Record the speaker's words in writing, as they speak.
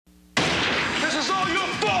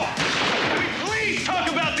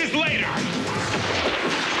is later. I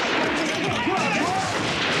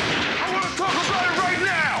want to talk about it right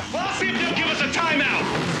now. Well, I'll see if they'll give us a timeout.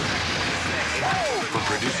 From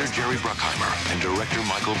producer Jerry Bruckheimer and director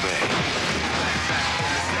Michael Bay.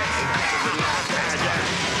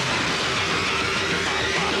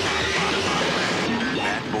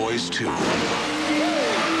 Bad Boys 2.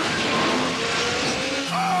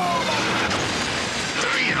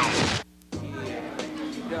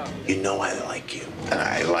 You know I like you, and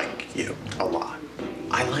I like you a lot.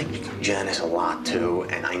 I like Janice a lot, too,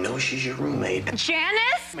 and I know she's your roommate.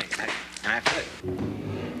 Janice?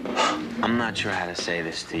 I'm not sure how to say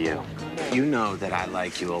this to you. You know that I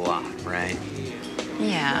like you a lot, right?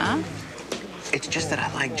 Yeah. It's just that I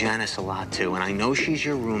like Janice a lot, too, and I know she's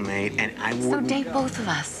your roommate, and I wouldn't... So date both of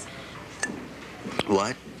us.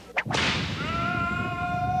 What?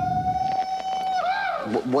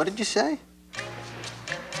 What did you say?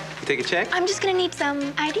 You take a check? I'm just gonna need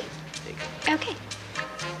some ID. Okay.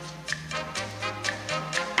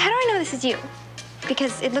 How do I know this is you?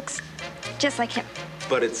 Because it looks just like him.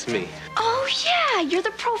 But it's me. Oh, yeah, you're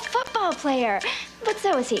the pro football player. But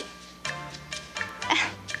so is he.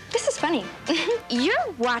 This is funny.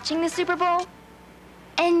 You're watching the Super Bowl,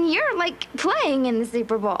 and you're, like, playing in the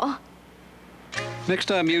Super Bowl. Next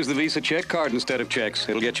time, use the Visa check card instead of checks.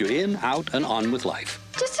 It'll get you in, out, and on with life.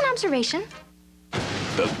 Just an observation.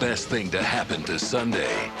 The best thing to happen to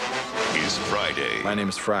Sunday is Friday. My name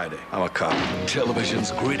is Friday. I'm a cop.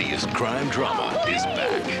 Television's grittiest crime drama is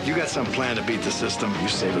back. You got some plan to beat the system, you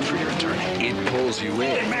save it for your attorney. It pulls you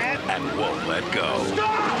in and won't let go.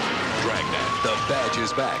 Dragnet, The Badge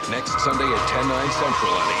is back next Sunday at 10/9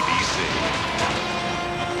 Central on ABC.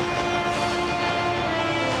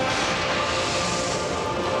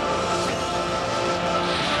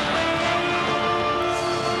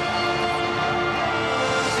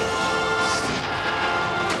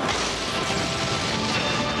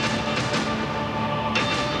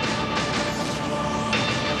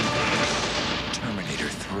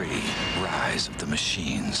 Rise of the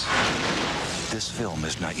Machines. This film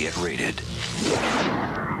is not yet rated.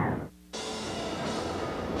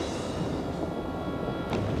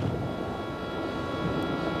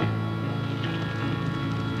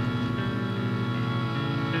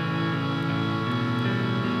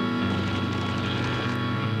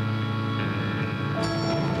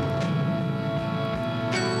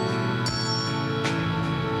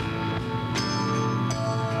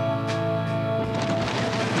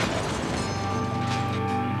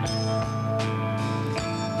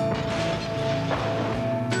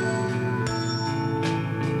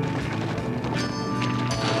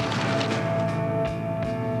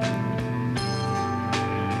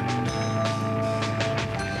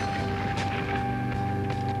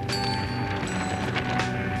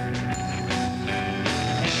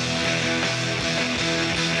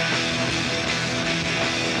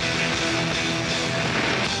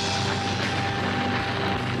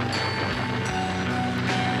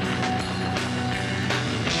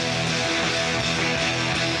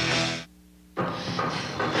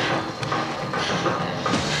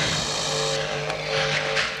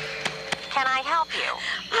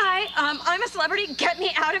 I'm a celebrity. Get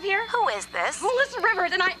me out of here. Who is this? Melissa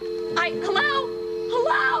Rivers, and hello?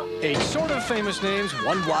 Hello? 8 sort of famous names,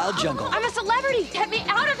 one wild jungle. I'm a celebrity. Get me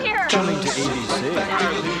out of here. Coming to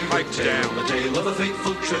ABC. Pipe down. The tale of a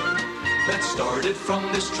fateful trip that started from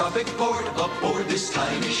this tropic port aboard this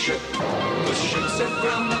tiny ship. The ship set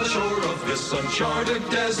ground on the shore of this uncharted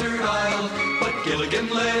desert isle. But Gilligan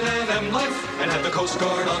led an M life and had the Coast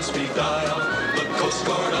Guard on speed dial. The Coast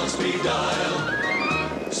Guard on speed dial.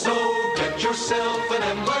 So get yourself an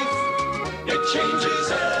M life. It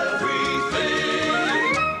changes everything.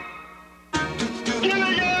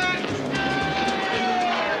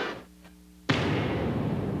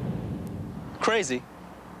 Crazy.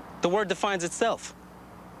 The word defines itself.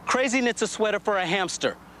 Crazy knits a sweater for a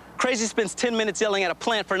hamster. Crazy spends 10 minutes yelling at a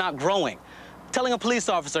plant for not growing. Telling a police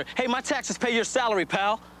officer, hey, my taxes pay your salary,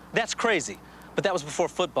 pal. That's crazy. But that was before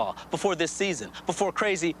football, before this season, before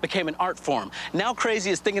crazy became an art form. Now crazy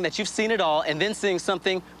is thinking that you've seen it all and then seeing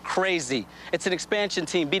something crazy. It's an expansion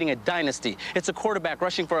team beating a dynasty. It's a quarterback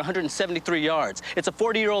rushing for 173 yards. It's a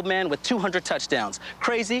 40-year-old man with 200 touchdowns.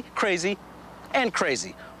 Crazy, crazy, and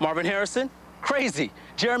crazy. Marvin Harrison, crazy.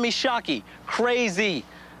 Jeremy Shockey, crazy.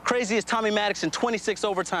 Crazy as Tommy Maddox in 26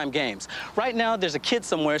 overtime games. Right now, there's a kid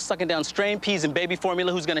somewhere sucking down strained peas and baby formula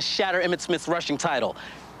who's gonna shatter Emmitt Smith's rushing title.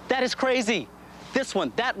 That is crazy. This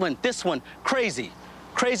one, that one, this one, crazy.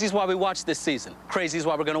 Crazy is why we watch this season. Crazy is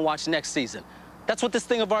why we're gonna watch next season. That's what this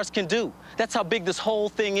thing of ours can do. That's how big this whole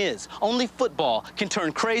thing is. Only football can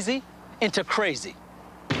turn crazy into crazy.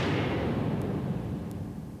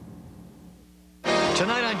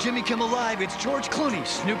 Tonight on Jimmy Kimmel Live, it's George Clooney,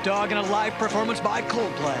 Snoop Dogg, and a live performance by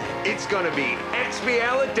Coldplay. It's gonna be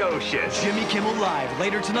expialidocious. Jimmy Kimmel Live,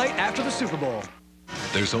 later tonight after the Super Bowl.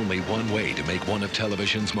 There's only one way to make one of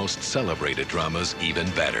television's most celebrated dramas even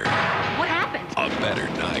better. What happened? A better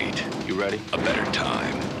night. You ready? A better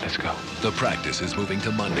time. Let's go. The Practice is moving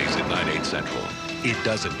to Mondays at 9, 8 Central. It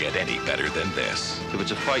doesn't get any better than this. If it's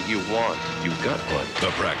a fight you want, you've got one. The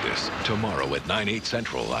Practice, tomorrow at 9, 8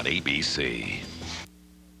 Central on ABC.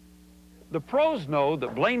 The pros know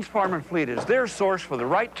that Blaine's Farm and Fleet is their source for the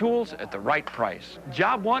right tools at the right price.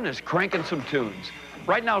 Job one is cranking some tunes.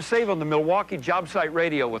 Right now, save on the Milwaukee Job Site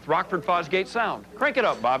Radio with Rockford Fosgate sound. Crank it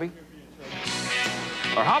up, Bobby.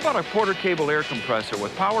 Or how about a quarter cable air compressor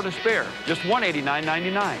with power to spare, just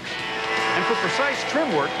 $189.99. And for precise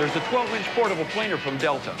trim work, there's the 12-inch portable planer from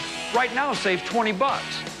Delta. Right now, save 20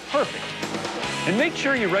 bucks. Perfect. And make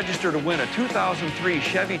sure you register to win a 2003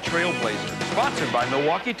 Chevy Trailblazer, sponsored by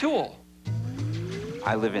Milwaukee Tool.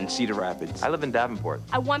 I live in Cedar Rapids. I live in Davenport.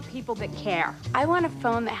 I want people that care. I want a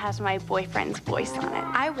phone that has my boyfriend's voice on it.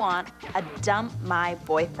 I want a dump my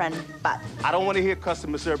boyfriend button. I don't want to hear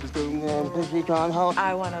customer service doing,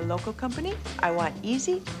 I want a local company. I want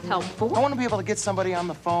easy, helpful. I want to be able to get somebody on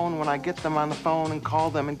the phone when I get them on the phone and call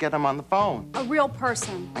them and get them on the phone. A real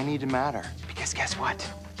person. I need to matter. Because guess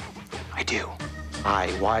what? I do.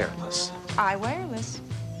 iWireless. iWireless.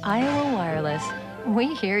 Iowa Wireless.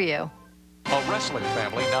 We hear you. A wrestling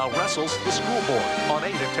family now wrestles the school board on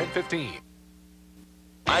 8 at 10:15.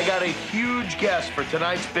 I got a huge guest for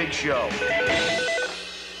tonight's big show.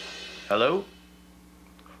 Hello?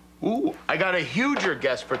 Ooh, I got a huger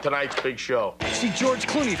guest for tonight's big show. See George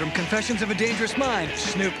Clooney from Confessions of a Dangerous Mind,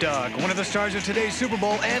 Snoop Dogg, one of the stars of today's Super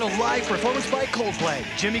Bowl, and a live performance by Coldplay.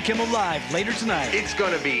 Jimmy Kimmel Live, later tonight. It's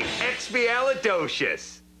gonna be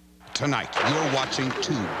expialidocious. Tonight, you're watching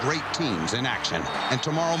two great teams in action. And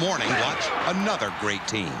tomorrow morning, watch another great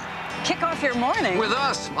team. Kick off your morning With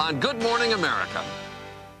us on Good Morning America.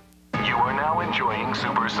 You are now enjoying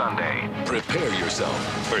Super Sunday. Prepare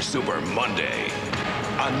yourself for Super Monday.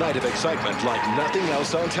 A night of excitement like nothing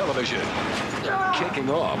else on television. Kicking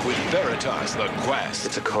off with Veritas, the Quest.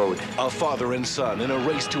 It's a code. A father and son in a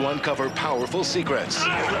race to uncover powerful secrets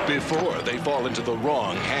before they fall into the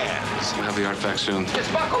wrong hands. We'll have the artifact soon.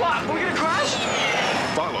 Just buckle up. We're gonna crash.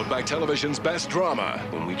 Followed by television's best drama.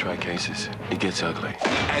 When we try cases, it gets ugly.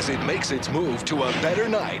 As it makes its move to a better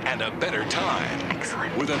night and a better time.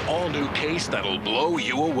 Excellent. With an all-new case that'll blow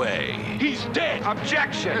you away. He's dead.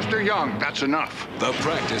 Objection. Mr. Young, that's enough. The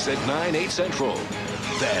Practice at 9, 8 Central.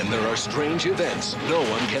 Then there are strange events no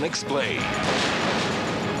one can explain.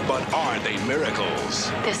 But are they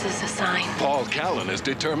miracles? This is a sign. Paul Callan is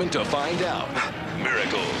determined to find out.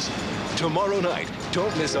 Miracles. Tomorrow night,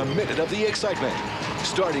 don't miss a minute of the excitement.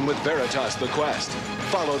 Starting with Veritas, the Quest.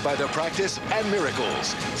 Followed by The Practice and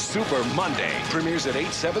Miracles. Super Monday premieres at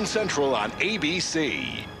 8, 7 Central on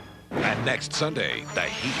ABC. And next Sunday, the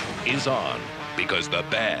heat is on. Because the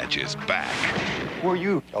badge is back. Who are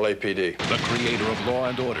you? LAPD. The creator of Law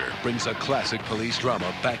and Order brings a classic police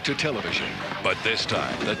drama back to television. But this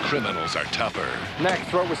time, the criminals are tougher. Next,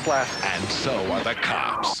 throat was slashed. And so are the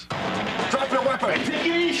cops. Drop your weapon.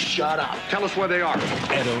 Shut up. Tell us where they are.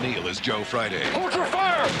 Ed O'Neill is Joe Friday. Hold your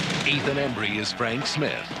fire. Ethan Embry is Frank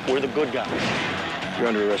Smith. We're the good guys. You're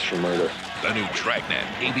under arrest for murder. The new Dragnet,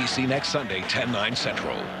 ABC next Sunday, 10, 9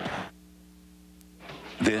 Central.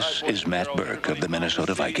 This is Matt Burke of the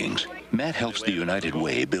Minnesota Vikings. Matt helps the United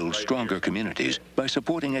Way build stronger communities by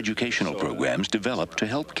supporting educational programs developed to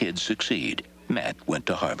help kids succeed. Matt went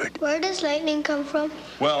to Harvard. Where does lightning come from?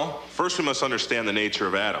 Well, first we must understand the nature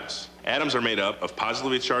of atoms. Atoms are made up of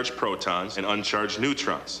positively charged protons and uncharged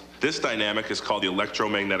neutrons. This dynamic is called the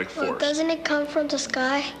electromagnetic force. Well, doesn't it come from the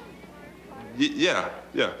sky? Yeah.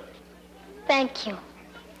 Thank you.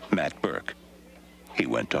 Matt Burke. He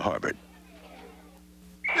went to Harvard.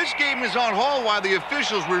 This game is on hold while the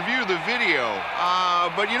officials review the video.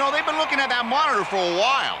 But you know, they've been looking at that monitor for a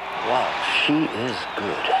while. Wow, she is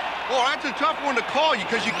good. Well, that's a tough one to call you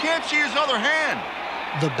because you can't see his other hand.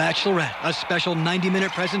 The Bachelorette, a special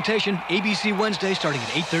 90-minute presentation, ABC Wednesday starting at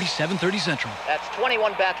 8:30, 7:30 Central. That's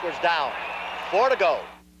 21 bachelors down. 4 to go.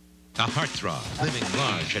 A heartthrob living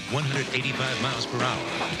large at 185 miles per hour.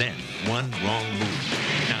 Then one wrong move.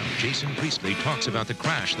 Now Jason Priestley talks about the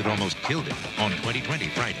crash that almost killed him on 2020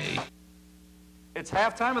 Friday. It's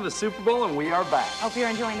halftime of the Super Bowl, and we are back. Hope you're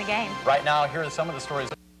enjoying the game. Right now, here are some of the stories.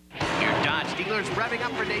 Your Dodge dealers revving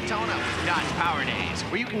up for Daytona with Dodge Power Days,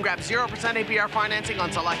 where you can grab 0% APR financing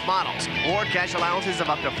on select models or cash allowances of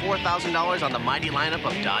up to $4,000 on the mighty lineup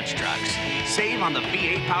of Dodge trucks. Save on the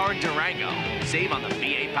V8-powered Durango. Save on the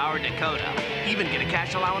V8-powered Dakota. Even get a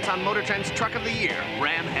cash allowance on Motor Trend's Truck of the Year,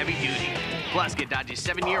 Ram Heavy Duty. Plus, get Dodge's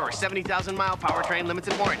 7-year or 70,000-mile powertrain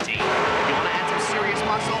limited warranty. If you want to add some serious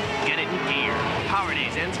muscle, get it in gear. Power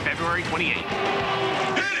Days ends February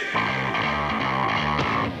 28th.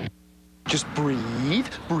 Just breathe,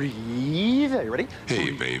 breathe. Are you ready?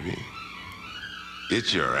 Hey, baby.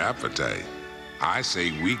 It's your appetite. I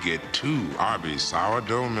say we get 2 Arby's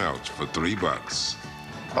sourdough melts for $3.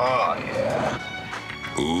 Oh, yeah.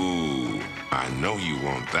 Ooh, I know you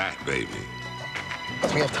want that, baby.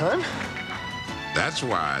 Do we have time? That's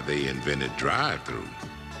why they invented drive-thru.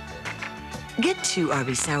 Get 2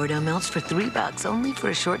 Arby's sourdough melts for $3, only for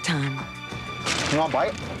a short time. You want a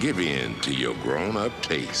bite? Give in to your grown-up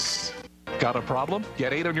taste. Got a problem?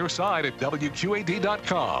 Get 8 on your side at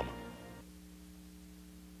WQAD.com.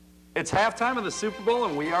 It's halftime of the Super Bowl,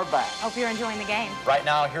 and we are back. Hope you're enjoying the game. Right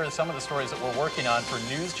now, here are some of the stories that we're working on for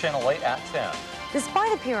News Channel 8 at 10.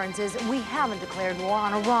 Despite appearances, we haven't declared war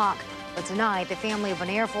on Iraq. But tonight, the family of an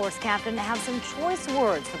Air Force captain have some choice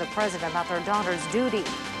words for the president about their daughter's duty.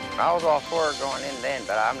 I was all for her going in then,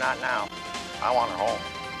 but I'm not now. I want her home.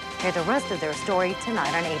 Hear the rest of their story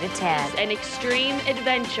tonight on 8 at 10. An extreme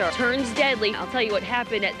adventure turns deadly. I'll tell you what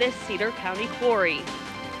happened at this Cedar County quarry.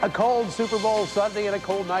 A cold Super Bowl Sunday and a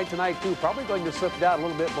cold night tonight, too. Probably going to slip down a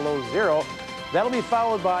little bit below 0. That'll be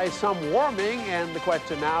followed by some warming, and the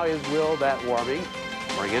question now is, will that warming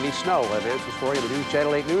bring any snow? We'll advance the story in the News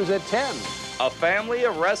Channel 8 News at 10. A family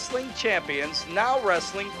of wrestling champions now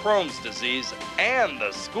wrestling Crohn's disease and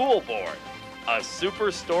the school board. A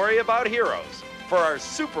super story about heroes for our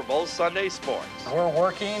Super Bowl Sunday sports. We're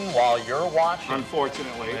working while you're watching.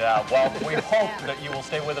 Unfortunately. Yeah, well, we hope that you will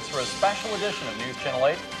stay with us for a special edition of News Channel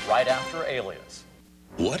 8 right after Alias.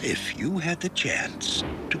 What if you had the chance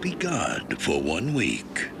to be God for 1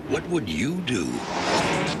 week? What would you do?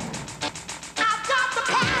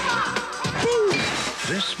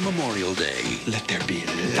 This Memorial Day, let there be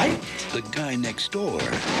light. The guy next door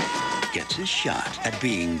gets his shot at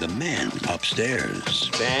being the man upstairs.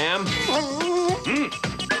 Bam.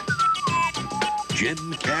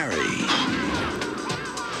 Jim Carrey.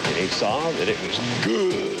 They saw that it was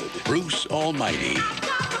good. Bruce Almighty.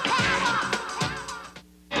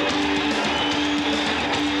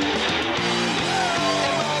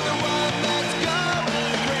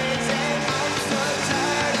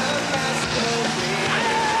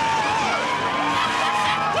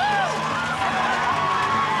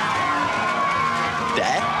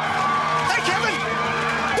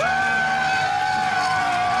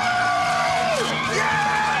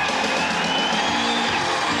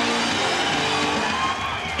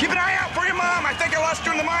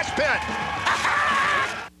 In the mosh pit.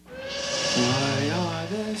 Why are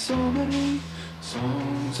there so many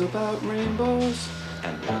songs about rainbows?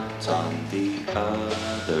 And what's on the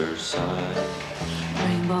other side?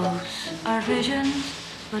 Rainbows are visions,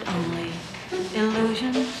 but only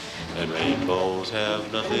illusions. And rainbows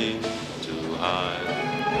have nothing to hide.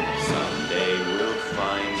 Someday we'll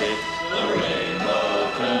find it, the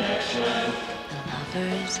rainbow connection. The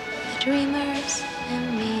lovers, the dreamers,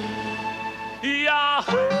 and me.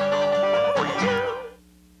 Yahoo!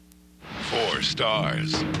 4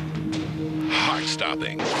 stars.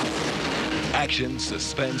 Heart-stopping. Action,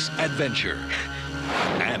 suspense, adventure.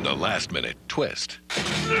 And a last-minute twist.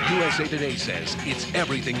 USA Today says it's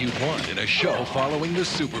everything you'd want in a show following the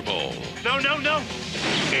Super Bowl. No, no, no!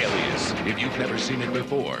 Alias. If you've never seen it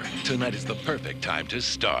before, tonight is the perfect time to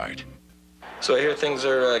start. So I hear things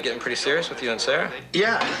are getting pretty serious with you and Sarah?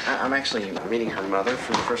 Yeah, I'm actually meeting her mother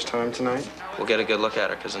for the first time tonight. We'll get a good look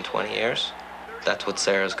at her, because in 20 years, that's what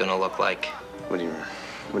Sarah's gonna look like. What do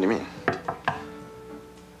you mean?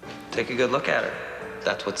 Take a good look at her.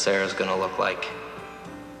 That's what Sarah's gonna look like.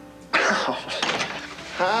 Hi.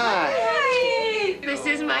 Hi! This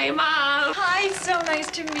is my mom. Hi, so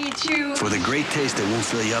nice to meet you. With a great taste that won't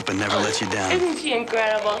fill you up and never let you down. Isn't she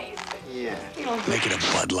incredible? Yeah. Make it a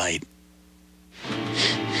Bud Light.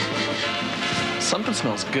 Something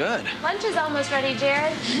smells good. Lunch is almost ready,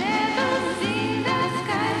 Jared.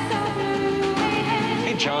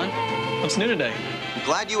 Hey, John. What's new today? I'm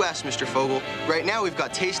glad you asked, Mr. Fogel. Right now, we've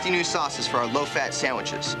got tasty new sauces for our low-fat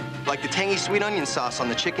sandwiches. Like the tangy sweet onion sauce on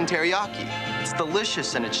the chicken teriyaki. It's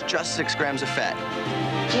delicious, and it's just 6 grams of fat.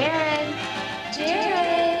 Jared.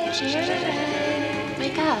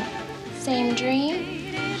 Wake up. Same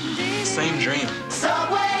dream? Same dream.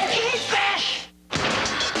 Subway, eat fish!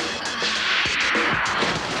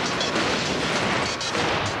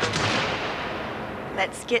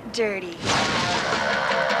 Let's get dirty.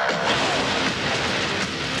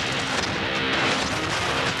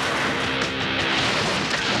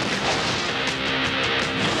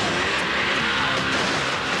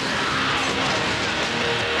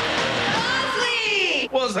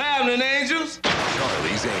 What's happening, Angels?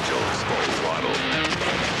 Charlie's Angels, full throttle.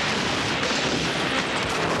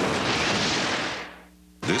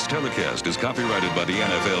 This telecast is copyrighted by the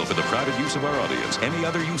NFL for the private use of our audience. Any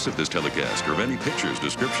other use of this telecast or of any pictures,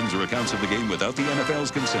 descriptions, or accounts of the game without the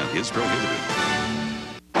NFL's consent is prohibited.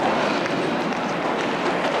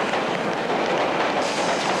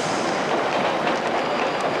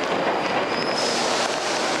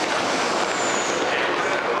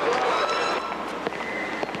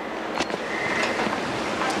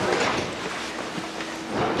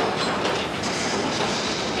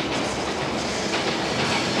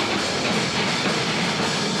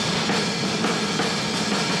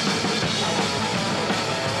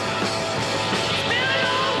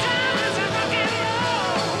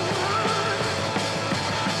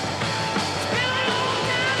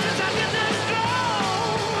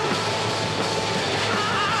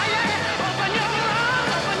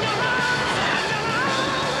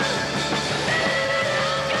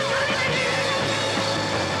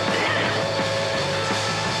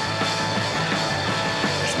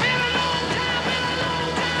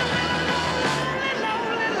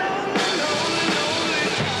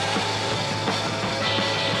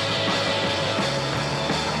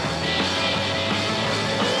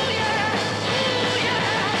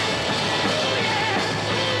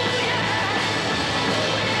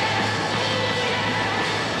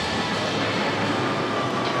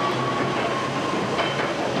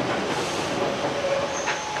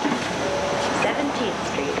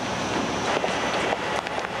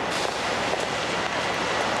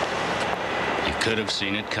 Could have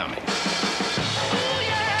seen it coming.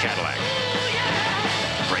 Cadillac.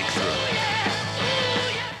 Breakthrough.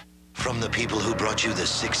 From the people who brought you The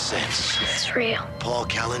Sixth Sense. It's real. Paul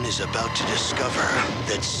Callan is about to discover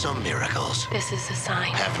that some miracles This is a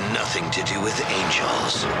sign. have nothing to do with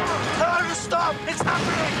angels. Tell her to stop! It's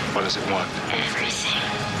happening! What does it want? Everything.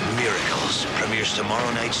 Miracles premieres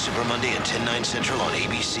tomorrow night, Super Monday at 10/9 Central on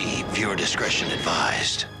ABC. Viewer discretion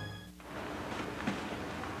advised.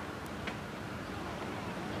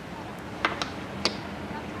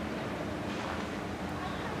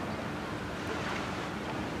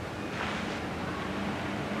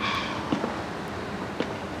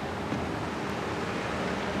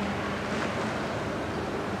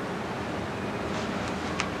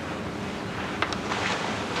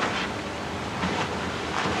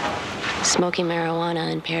 Smoking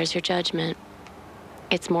marijuana impairs your judgment.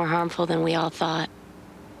 It's more harmful than we all thought.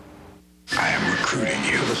 I am recruiting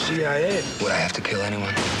you. The CIA. Would I have to kill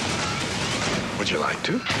anyone? Would you like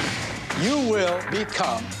to? You will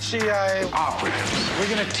become CIA operatives. We're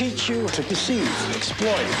going to teach you to deceive,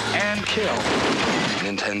 exploit, and kill.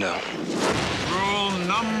 Nintendo. Rule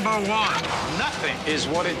number 1. Nothing is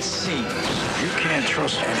what it seems. You can't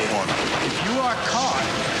trust anyone. If you are caught,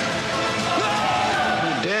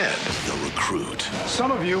 you're dead. The Recruit.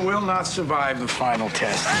 Some of you will not survive the final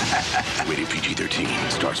test. Rated PG-13.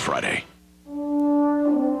 Starts Friday.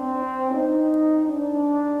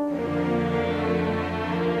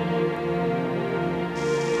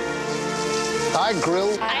 I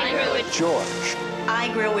grill. I grill with George. I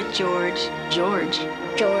grill with George. George.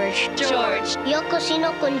 George. Yo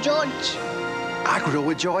cocino con George. I grill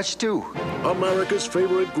with George, too. America's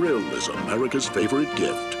favorite grill is America's favorite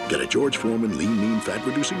gift. Get a George Foreman lean, mean,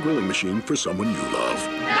 fat-reducing grilling machine for someone you love.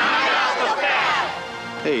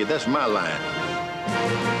 Hey, that's my line.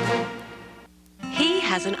 He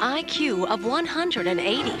has an IQ of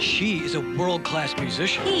 180. She is a world-class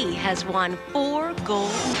musician. He has won 4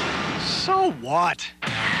 gold. So what?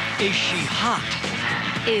 Is she hot?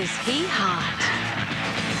 Is he hot?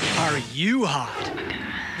 Are you hot?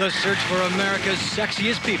 The search for America's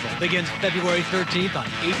sexiest people begins February 13th on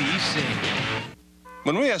ABC.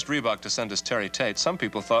 When we asked Reebok to send us Terry Tate, some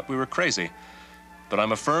people thought we were crazy. But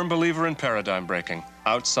I'm a firm believer in paradigm breaking,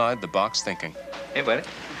 outside-the-box thinking. Hey, buddy.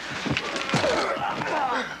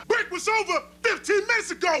 Break was over 15 minutes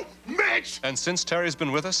ago, Mitch! And since Terry's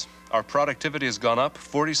been with us, our productivity has gone up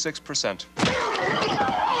 46%.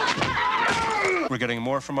 We're getting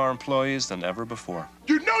more from our employees than ever before.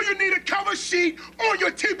 You know you need a cover sheet on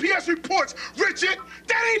your TPS reports, Richard.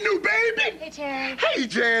 That ain't new, baby. Hey, Terry. Hey,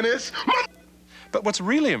 Janice. But what's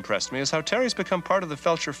really impressed me is how Terry's become part of the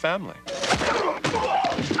Felcher family.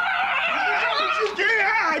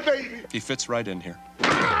 Yeah, baby. He fits right in here.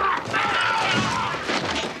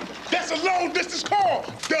 That's a long-distance call,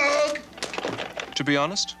 Doug. To be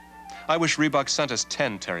honest, I wish Reebok sent us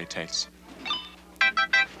 10 Terry Tates.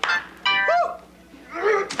 You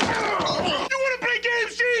want to play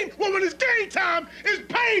games, Gene? Well, when it's game time, it's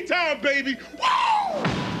pay time, baby. Woo!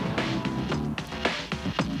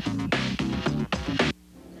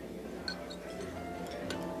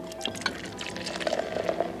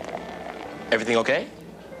 Everything okay?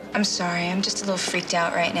 I'm sorry, I'm just a little freaked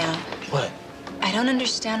out right now. What? I don't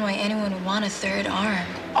understand why anyone would want a third arm.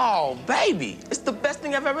 Oh, baby, it's the best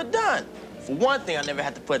thing I've ever done. For one thing, I never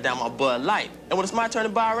had to put down my Bud Light. And when it's my turn to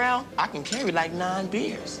buy around, I can carry like 9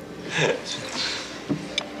 beers.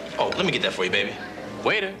 Oh, let me get that for you, baby.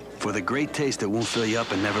 Waiter. For the great taste that won't fill you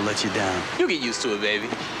up and never let you down. You'll get used to it, baby.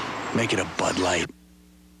 Make it a Bud Light.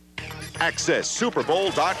 Access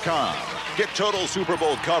SuperBowl.com. Get total Super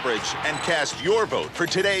Bowl coverage and cast your vote for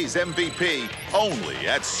today's MVP only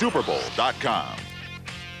at SuperBowl.com.